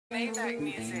Maybach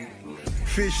music.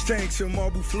 Fish tanks and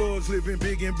marble floors, living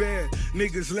big and bad.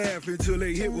 Niggas laugh until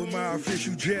they hit with my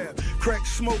official jab. Crack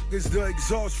smoke is the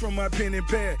exhaust from my pen and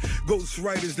pad. Ghost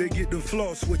writers, they get the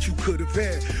floss, what you could have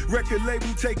had. Record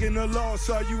label taking a loss,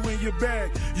 are you in your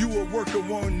bag? You a worker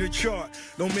on the chart,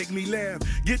 don't make me laugh.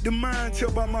 Get the mind,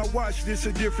 tell by my watch, this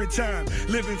a different time.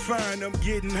 Living fine, I'm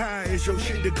getting high as your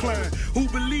shit decline. Who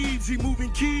believes he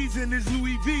moving keys in his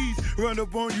Louis V's? Run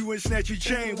up on you and snatch your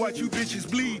chain, watch you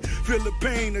bitches bleed. Feel the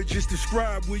pain or just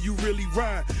describe where you really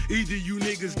ride. Either you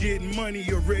niggas getting money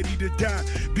or ready to die.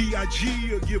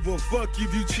 B.I.G. or give a fuck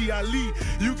if you Chi-Ali.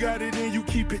 You got it and you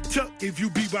keep it tucked if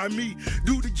you be by me.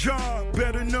 Do the job,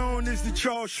 better known as the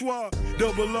Charles Schwab.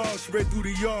 Double R spread through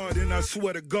the yard and I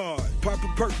swear to God. Pop a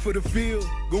perk for the field,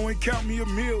 go and count me a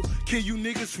meal. Kill you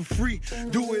niggas for free,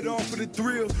 do it all for the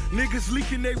thrill. Niggas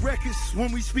leaking their records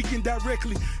when we speaking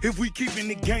directly. If we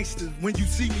keeping it gangster, when you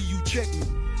see me you check me.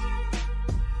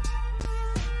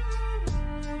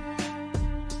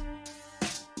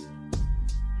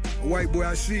 White boy,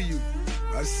 I see you.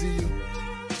 I see you.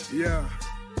 Yeah.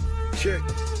 Check.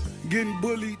 Getting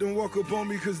bullied, don't walk up on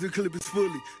me cause the clip is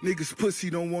fully. Niggas pussy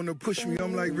don't wanna push me,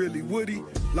 I'm like, really, would he?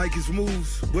 Like his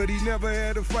moves, but he never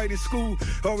had a fight in school.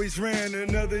 Always ran,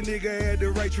 another nigga had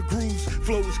to write your grooves.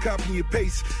 Flow was copy and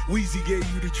paste, Weezy gave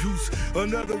you the juice.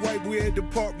 Another white boy at the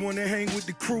park wanna hang with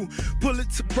the crew.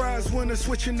 Pulitzer Prize winner,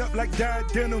 switching up like dyed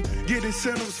denim. Get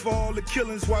incentives for all the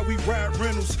killings while we ride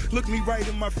rentals. Look me right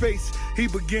in my face, he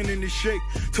beginning to shake.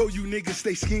 Told you niggas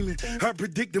stay scheming, I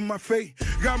predicted my fate.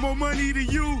 Got more money than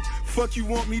you, fuck you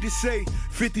want me to say.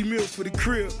 50 mil for the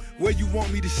crib, where you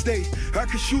want me to stay. I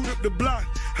can shoot up the block,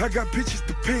 I got pictures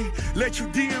to paint. Let you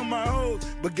DM my hoes,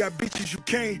 but got bitches you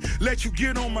can't. Let you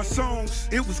get on my songs,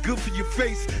 it was good for your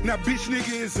face. Now bitch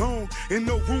nigga is home, and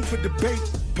no room for debate.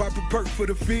 Pop a perk for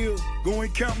the field, go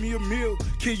and count me a meal.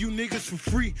 Kill you niggas for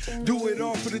free, do it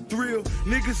all for the thrill.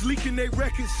 Niggas leaking their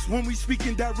records when we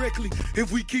speaking directly.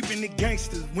 If we keeping it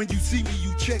gangster, when you see me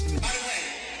you check me.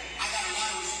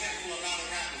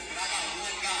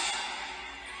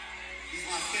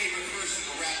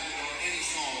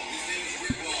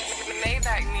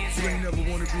 Maybach music. You ain't never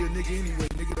wanna be a nigga anyway,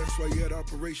 nigga. That's why you had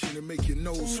operation to make your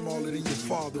nose smaller than your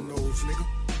father knows, nigga.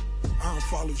 I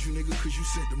unfollowed you, nigga, cause you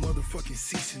sent the motherfucking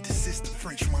cease and desist to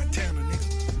French Montana,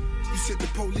 nigga. You sent the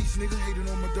police, nigga, hating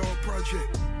on my dog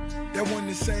project. That wasn't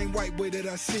the same white boy that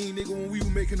I seen, nigga, when we were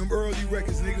making them early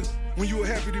records, nigga. When you were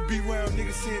happy to be around,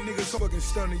 nigga, seeing niggas so fucking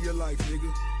stunning your life,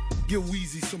 nigga. Give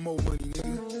Weezy some more money,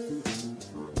 nigga.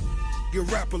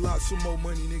 Give Rap a lot some more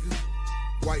money, nigga.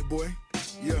 White boy,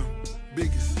 yeah,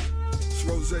 biggest. It's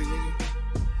Rose, nigga.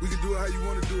 We can do it how you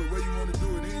wanna do it, where you wanna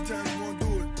do it, anytime you wanna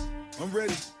do it. I'm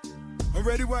ready. I'm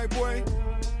ready, white boy.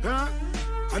 Huh?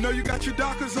 I know you got your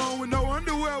Dockers on with no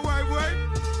underwear, white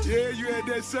boy. Yeah, you had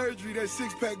that surgery, that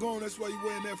six-pack on. That's why you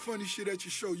wearing that funny shit at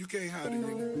your show. You can't hide it,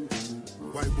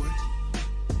 nigga. White boy.